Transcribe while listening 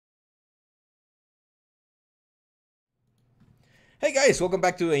Hey guys, welcome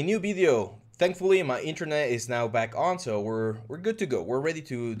back to a new video. Thankfully, my internet is now back on, so we're good to go. We're ready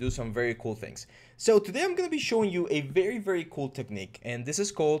to do some very cool things. So today I'm going to be showing you a very cool technique, and this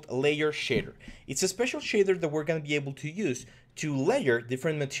is called layer shader. It's a special shader that we're going to be able to use to layer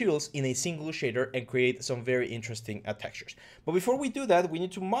different materials in a single shader and create some very interesting textures. But before we do that, we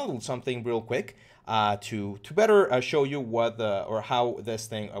need to model something real quick to better show you what or how this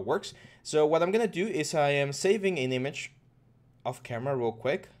thing works. So what I'm going to do is I am saving an image off camera real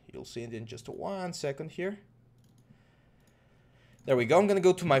quick. You'll see it in just 1 second here. There we go. I'm gonna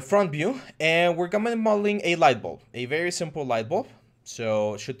go to my front view and we're gonna be modeling a light bulb, a very simple light bulb.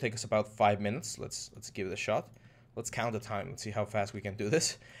 So it should take us about 5 minutes. Let's give it a shot. Let's count the time. Let's see how fast we can do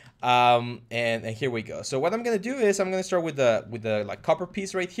this. And here we go. So what I'm gonna do is I'm gonna start with the like copper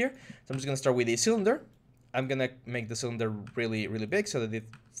piece right here. So I'm just gonna start with a cylinder. I'm gonna make the cylinder really big so that it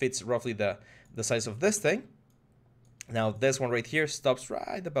fits roughly the size of this thing. Now this one right here stops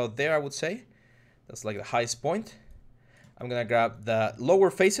right about there, I would say. That's like the highest point. I'm gonna grab the lower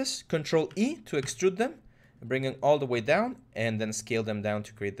faces, Control E to extrude them, and bring them all the way down, and then scale them down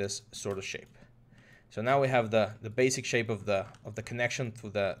to create this sort of shape. So now we have the basic shape of the connection to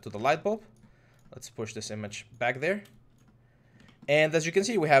the light bulb. Let's push this image back there. And as you can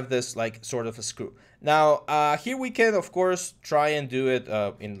see, we have this like sort of a screw. Now here we can of course try and do it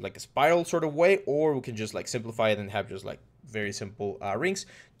in like a spiral sort of way, or we can just like simplify it and have just like very simple rings.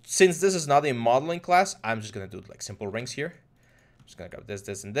 Since this is not a modeling class, I'm just gonna do like simple rings here. I'm just gonna grab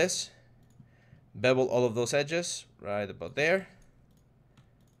this, and this. Bevel all of those edges right about there.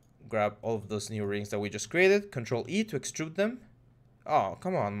 Grab all of those new rings that we just created. Control E to extrude them. Oh,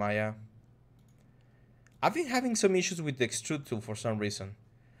 come on, Maya. I've been having some issues with the Extrude Tool for some reason.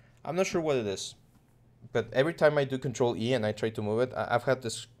 I'm not sure what it is. But every time I do Control E and I try to move it, I've had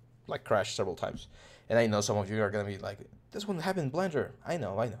this like crash several times. And I know some of you are going to be like, this wouldn't happen in Blender. I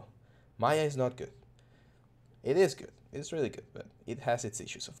know. Maya is not good. It is good. It's really good, but it has its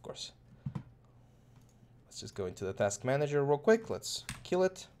issues, of course. Let's just go into the task manager real quick. Let's kill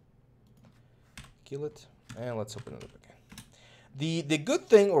it. And let's open it up again. The good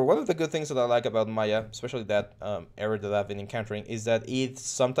thing, or one of the good things that I like about Maya, especially that error that I've been encountering, is that it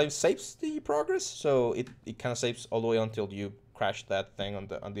sometimes saves the progress. So it kind of saves all the way until you crash that thing on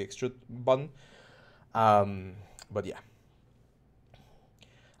the extrude button. But yeah,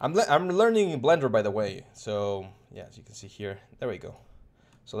 I'm learning in Blender, by the way. So yeah, as you can see here, there we go.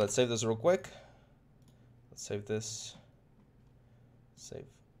 So let's save this real quick. Let's save this. Save.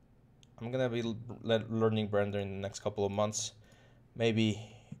 I'm gonna be learning Blender in the next couple of months.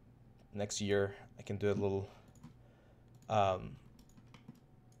 Maybe next year I can do a little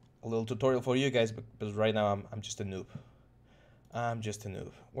tutorial for you guys, because right now I'm just a noob.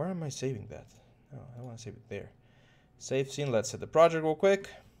 Where am I saving that? Oh, I want to save it there. Save scene. Let's set the project real quick.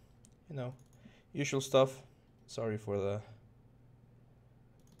 You know, usual stuff. Sorry for the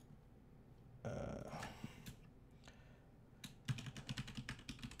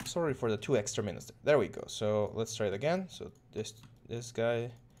sorry for the 2 extra minutes. There we go. So let's try it again. So this guy,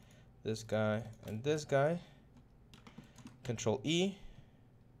 and this guy. Control E,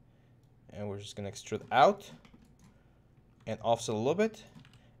 and we're just gonna extrude out and offset a little bit,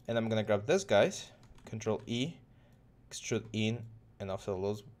 and I'm gonna grab this guys. Control E, extrude in and offset a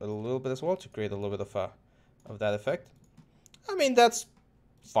little bit as well to create a little bit of that effect. I mean, that's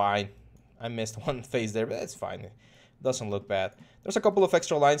fine. I missed one face there, but that's fine. It doesn't look bad. There's a couple of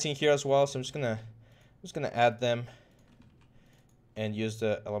extra lines in here as well, so I'm just gonna add them and use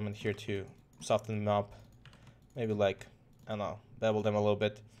the element here to soften them up. Maybe like, I don't know, bevel them a little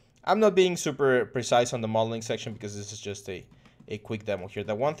bit. I'm not being super precise on the modeling section because this is just a quick demo here.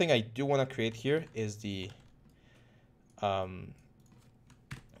 The one thing I do want to create here is the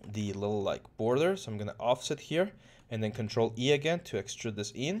little like border. So I'm gonna offset here and then Control E again to extrude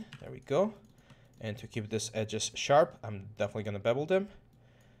this in. There we go. And to keep this edges sharp, I'm definitely gonna bevel them.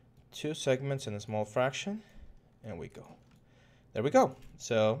 2 segments in a small fraction, and we go. There we go.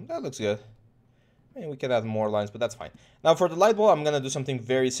 So that looks good. I mean, we could add more lines, but that's fine. Now for the light bulb, I'm gonna do something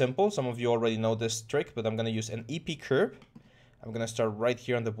very simple. Some of you already know this trick, but I'm gonna use an EP curve. I'm gonna start right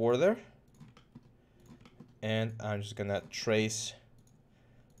here on the border, and I'm just gonna trace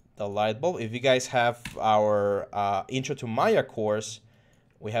the light bulb. If you guys have our Intro to Maya course,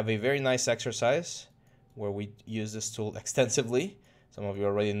 we have a very nice exercise where we use this tool extensively. Some of you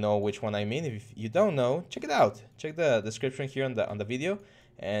already know which one I mean. If you don't know, check it out. Check the description here on the video,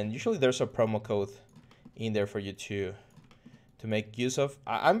 and usually there's a promo code in there for you to make use of.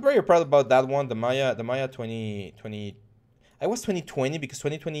 I'm very proud about that one, the Maya 2020. I was 2020 because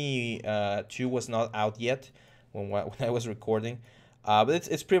 2022 was not out yet, when I was recording. But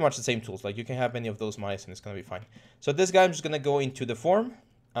it's pretty much the same tools. Like you can have any of those mice and it's gonna be fine. So this guy, I'm just gonna go into the form,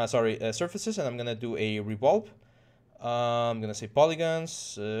 surfaces, and I'm gonna do a revolve. I'm gonna say polygons,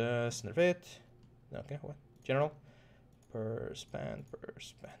 center fit. Okay, what? General, per span,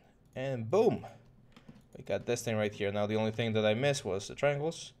 and boom. We got this thing right here. Now the only thing that I missed was the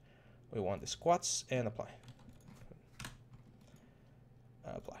triangles. We want the squats and apply.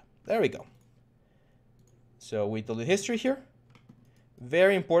 Apply. There we go. So we delete history here.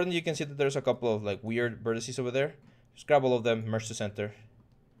 Very important. You can see that there's a couple of like weird vertices over there. Just grab all of them, merge to center.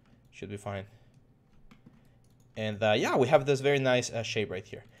 Should be fine. And yeah, we have this very nice shape right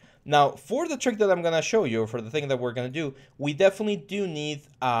here. Now, for the trick that I'm gonna show you, for the thing that we're gonna do, we definitely do need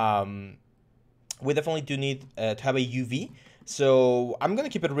to have a UV. So I'm gonna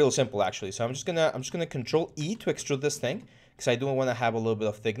keep it real simple actually. So I'm just gonna Control E to extrude this thing because I do want to have a little bit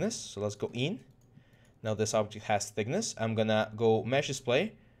of thickness. So let's go in. Now this object has thickness. I'm gonna go mesh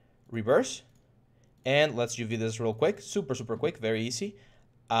display, reverse, and let's UV this real quick. Super quick, very easy.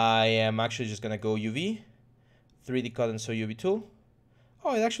 I am actually just gonna go UV, 3D cut and so UV tool.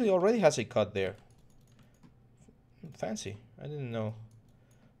 Oh, it actually already has a cut there. Fancy. I didn't know.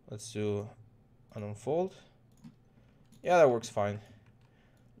 Let's do an unfold. Yeah, that works fine.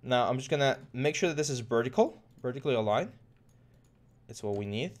 Now I'm just gonna make sure that this is vertically aligned. It's what we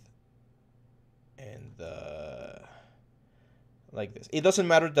need. And like this. It doesn't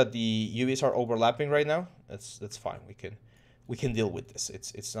matter that the UVs are overlapping right now. That's fine. We can deal with this.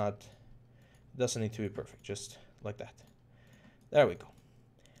 It's not, it doesn't need to be perfect. Just like that. There we go.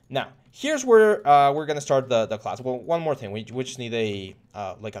 Now here's where we're gonna start the class. Well, one more thing. We just need a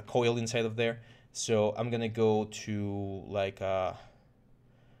like a coil inside of there. So I'm gonna go to like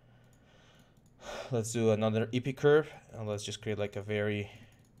let's do another EP curve, and let's just create like a very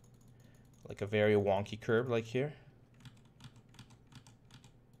wonky curve like here,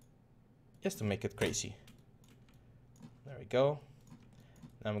 just to make it crazy. There we go.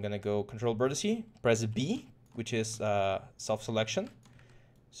 Now I'm gonna go Control Vertice, press B, which is self-selection,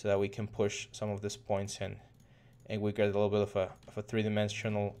 so that we can push some of these points in, and we get a little bit of a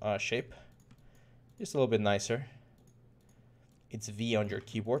three-dimensional shape. Just a little bit nicer. It's V on your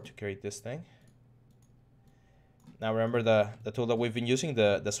keyboard to create this thing. Now remember the tool that we've been using,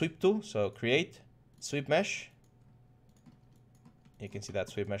 the sweep tool. So create, sweep mesh. You can see that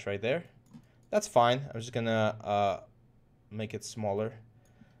sweep mesh right there. That's fine. I'm just gonna make it smaller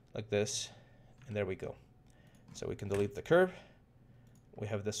like this. And there we go. So we can delete the curve. We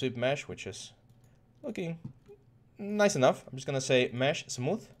have the sweep mesh, which is looking nice enough. I'm just gonna say mesh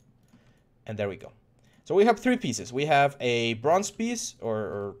smooth. And there we go. So we have three pieces. We have a bronze piece,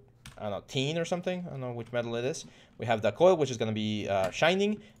 or I don't know, tin or something. I don't know which metal it is. We have the coil, which is going to be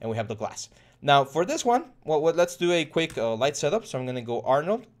shining, and we have the glass. Now for this one, well, let's do a quick light setup. So I'm going to go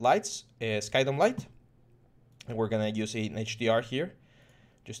Arnold, lights, Skydome light. And we're going to use an HDR here,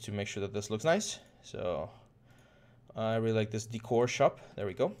 just to make sure that this looks nice. So I really like this decor shop. There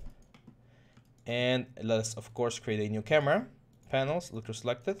we go. And let's, of course, create a new camera. Panels, look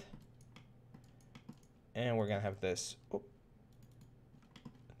selected. And we're going to have this,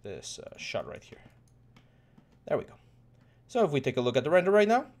 shot right here. There we go. So if we take a look at the render right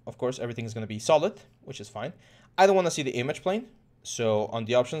now, of course, everything is going to be solid, which is fine. I don't want to see the image plane. So on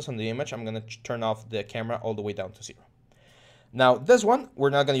the options on the image, I'm going to turn off the camera all the way down to 0. Now this one, we're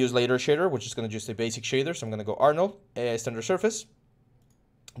not going to use layer shader. We're just going to use a basic shader. So I'm going to go Arnold, standard surface.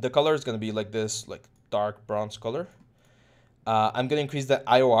 The color is going to be like this, like dark bronze color. I'm going to increase the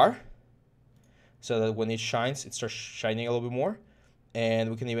IOR, so that when it shines, it starts shining a little bit more. And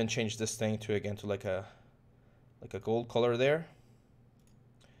we can even change this thing to, again, to like a gold color there.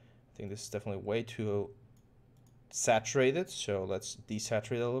 I think this is definitely way too saturated, so let's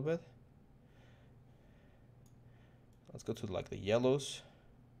desaturate it a little bit. Let's go to like the yellows.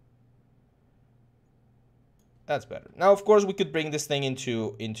 That's better. Now, of course, we could bring this thing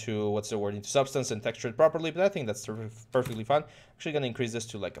into what's the word, into substance and texture it properly, but I think that's perfectly fine. I'm actually going to increase this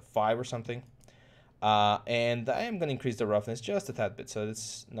to like a 5 or something. And I am going to increase the roughness just a tad bit, so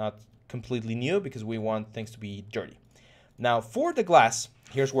it's not completely new because we want things to be dirty. Now for the glass,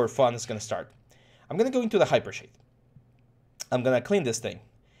 here's where fun is going to start. I'm going to go into the hypershade. I'm going to clean this thing.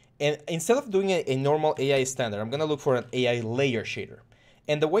 And instead of doing a normal AI standard, I'm going to look for an AI layer shader.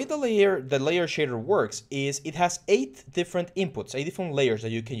 And the way the layer shader works is it has 8 different inputs, 8 different layers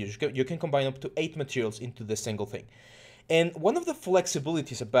that you can use. You can combine up to 8 materials into this single thing. And one of the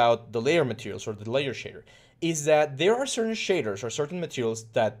flexibilities about the layer materials or the layer shader is that there are certain shaders or certain materials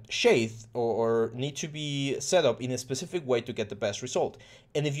that shade or need to be set up in a specific way to get the best result.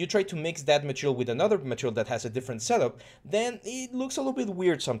 And if you try to mix that material with another material that has a different setup, then it looks a little bit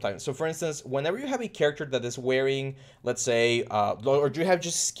weird sometimes. So for instance, whenever you have a character that is wearing, let's say, or you have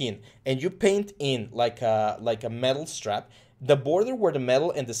just skin, and you paint in like a metal strap, the border where the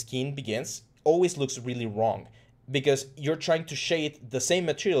metal and the skin begins always looks really wrong, because you're trying to shade the same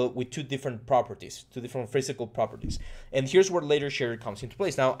material with two different properties, two different physical properties. And here's where layer shader comes into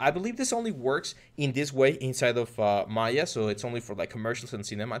place. Now, I believe this only works in this way inside of Maya, so it's only for like commercials and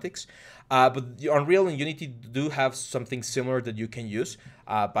cinematics. But Unreal and Unity do have something similar that you can use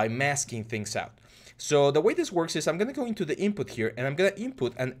by masking things out. So the way this works is I'm going to go into the input here, and I'm going to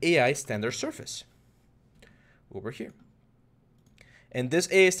input an AI standard surface over here. And this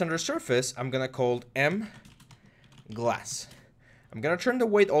AI standard surface, I'm going to call M glass. I'm gonna turn the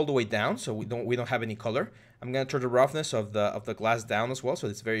weight all the way down so we don't have any color. I'm gonna turn the roughness of the glass down as well so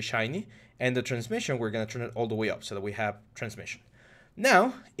it's very shiny, and the transmission we're gonna turn it all the way up so that we have transmission.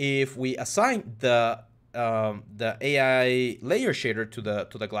 Now, if we assign the AI layer shader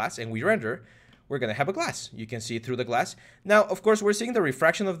to the glass and we render, we're gonna have a glass. You can see through the glass. Now, of course, we're seeing the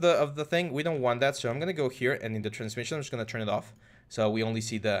refraction of the thing. We don't want that, so I'm gonna go here, and in the transmission, I'm just gonna turn it off. So we only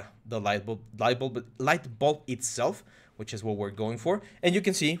see the light bulb itself, which is what we're going for. And we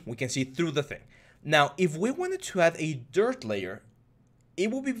can see through the thing. Now, if we wanted to add a dirt layer, it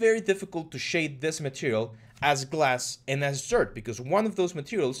will be very difficult to shade this material as glass and as dirt, because one of those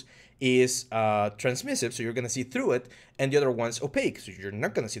materials is transmissive, so you're going to see through it, and the other one's opaque, so you're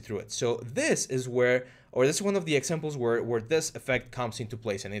not going to see through it. So this is where, or this is one of the examples where this effect comes into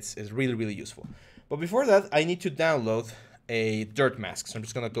place, and it's really, really useful. But before that, I need to download a dirt mask. So I'm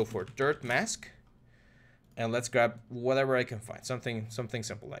just going to go for dirt mask, and let's grab whatever I can find. Something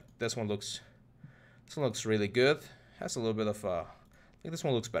simple like this one looks really good. Has a little bit of I think this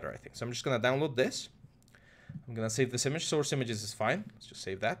one looks better, I think. So I'm just going to download this. I'm going to save this image. Source images is fine. Let's just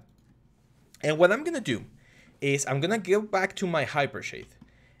save that. And what I'm going to do is I'm going to go back to my hypershade.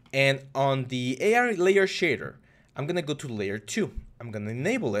 And on the AI layer shader, I'm going to go to layer 2. I'm going to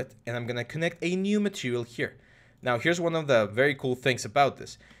enable it, and I'm going to connect a new material here. Now, here's one of the very cool things about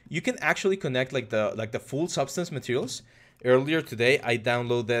this. You can actually connect like the full substance materials. Earlier today, I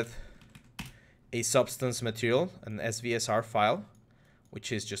downloaded a substance material, an SVSR file,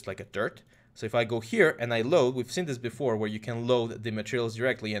 which is just like a dirt. So if I go here and I load, we've seen this before where you can load the materials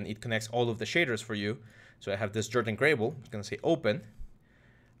directly and it connects all of the shaders for you. So I have this dirt engravable. I'm going to say open.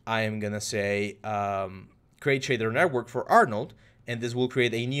 I am going to say create shader network for Arnold. And this will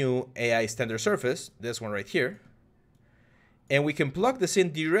create a new AI standard surface, this one right here. And we can plug this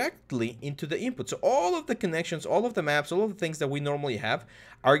in directly into the input. So all of the connections, all of the maps, all of the things that we normally have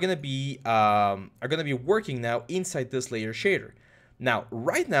are going to be working now inside this layer shader. Now,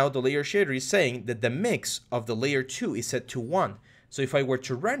 right now, the layer shader is saying that the mix of the layer 2 is set to 1. So if I were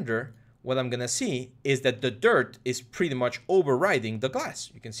to render, what I'm going to see is that the dirt is pretty much overriding the glass.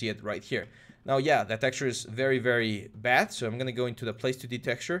 You can see it right here. Now, yeah, that texture is very, very bad. So I'm going to go into the place 2D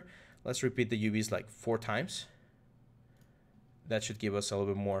texture. Let's repeat the UVs like 4 times. That should give us a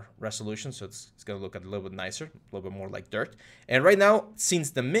little bit more resolution, so it's going to look a little bit nicer, a little bit more like dirt. And right now,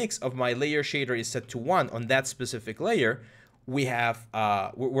 since the mix of my layer shader is set to 1 on that specific layer, we have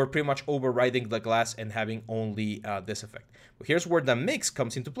we're pretty much overriding the glass and having only this effect. But here's where the mix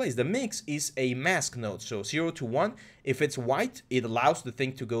comes into place. The mix is a mask node, so 0 to 1. If it's white, it allows the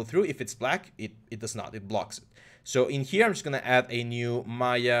thing to go through. If it's black, it does not. It blocks it. So in here, I'm just going to add a new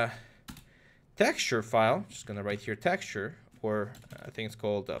Maya texture file. Just going to write here texture. Or I think it's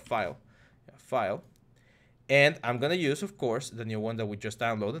called file. Yeah, file. And I'm going to use, of course, the new one that we just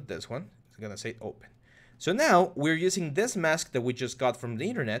downloaded, this one. I'm going to say open. So now we're using this mask that we just got from the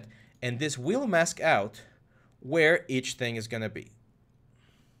internet, and this will mask out where each thing is going to be.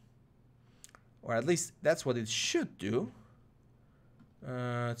 Or at least that's what it should do.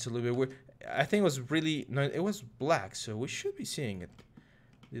 It's a little bit weird. I think it was really, no, it was black, so we should be seeing it.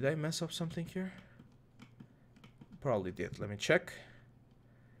 Did I mess up something here? Probably did. Let me check.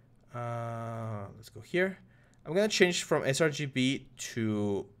 Let's go here. I'm gonna change from sRGB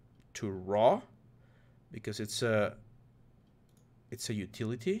to raw because it's a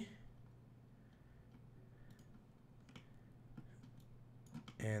utility.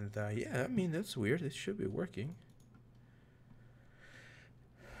 And yeah, I mean that's weird. It should be working.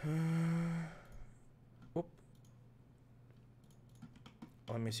 Oop.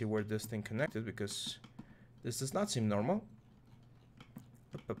 Let me see where this thing connected because this does not seem normal.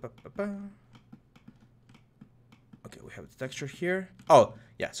 Okay, we have the texture here. Oh,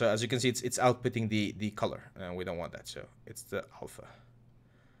 yeah, so as you can see, it's outputting the color, and we don't want that, so it's the alpha.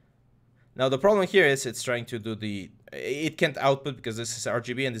 Now the problem here is it's trying to do it can't output because this is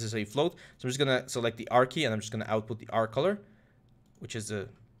RGB and this is a float. So I'm just gonna select the R key and I'm just gonna output the R color, which is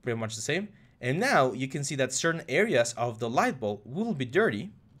pretty much the same. And now you can see that certain areas of the light bulb will be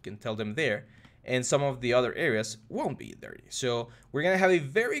dirty. You can tell them there. And some of the other areas won't be dirty. So we're gonna have a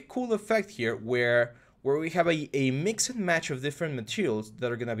very cool effect here where we have a mix and match of different materials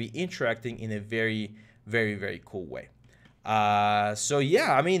that are gonna be interacting in a very, very, very cool way. So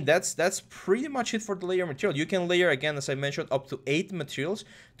yeah, I mean, that's pretty much it for the layer material. You can layer, again, as I mentioned, up to 8 materials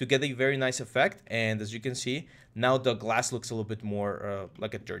to get a very nice effect. And as you can see, now the glass looks a little bit more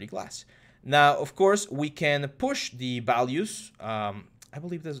like a dirty glass. Now, of course, we can push the values. I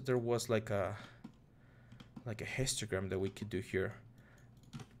believe there was like a histogram that we could do here.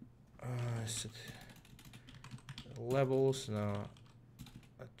 Is it levels? No.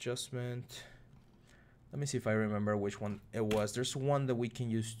 Adjustment. Let me see if I remember which one it was. There's one that we can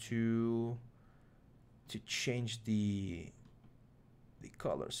use to change the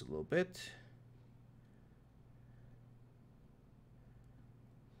colors a little bit.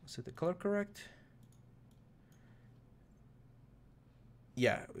 Was it the color correct?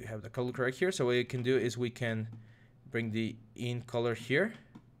 Yeah, we have the color correct here. So what we can do is we can bring the in color here.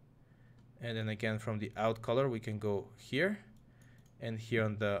 And then again from the out color we can go here. And here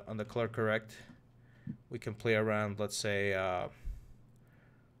on the color correct, we can play around. Let's say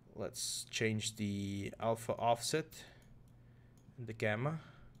let's change the alpha offset and the gamma,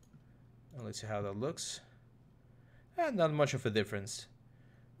 and let's see how that looks. Not much of a difference,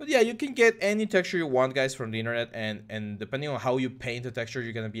 but yeah, you can get any texture you want, guys, from the internet, and depending on how you paint the texture,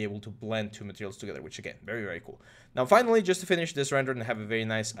 you're gonna be able to blend two materials together, which again, very, very cool. Now finally, just to finish this render and have a very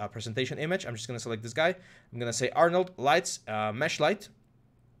nice presentation image, I'm just gonna select this guy. I'm gonna say Arnold lights, mesh light.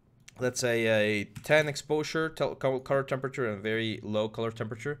 Let's say a 10 exposure, color temperature, and very low color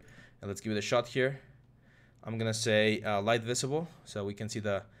temperature. And let's give it a shot here. I'm gonna say light visible, so we can see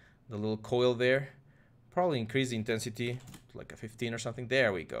the little coil there. Probably increase the intensity to like a 15 or something.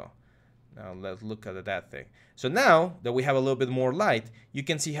 There we go. Now let's look at that thing. So now that we have a little bit more light, you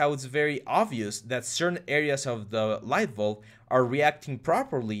can see how it's very obvious that certain areas of the light bulb are reacting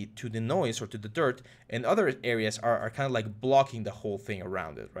properly to the noise or to the dirt, and other areas are kind of like blocking the whole thing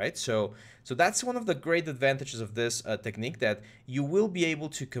around it, right? So that's one of the great advantages of this technique, that you will be able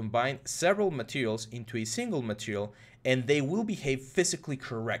to combine several materials into a single material, and they will behave physically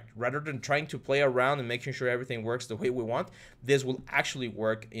correct rather than trying to play around and making sure everything works the way we want. This will actually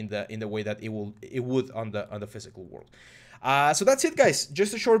work in the way that it would on the physical world. So that's it, guys.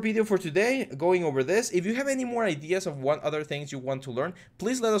 Just a short video for today going over this. If you have any more ideas of what other things you want to learn,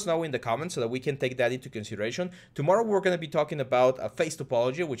 please let us know in the comments so that we can take that into consideration. Tomorrow we're going to be talking about face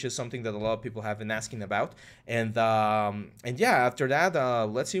topology, which is something that a lot of people have been asking about. And yeah, after that,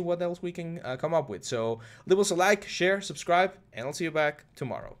 let's see what else we can come up with. So leave us a like, share, subscribe, and I'll see you back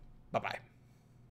tomorrow. Bye-bye.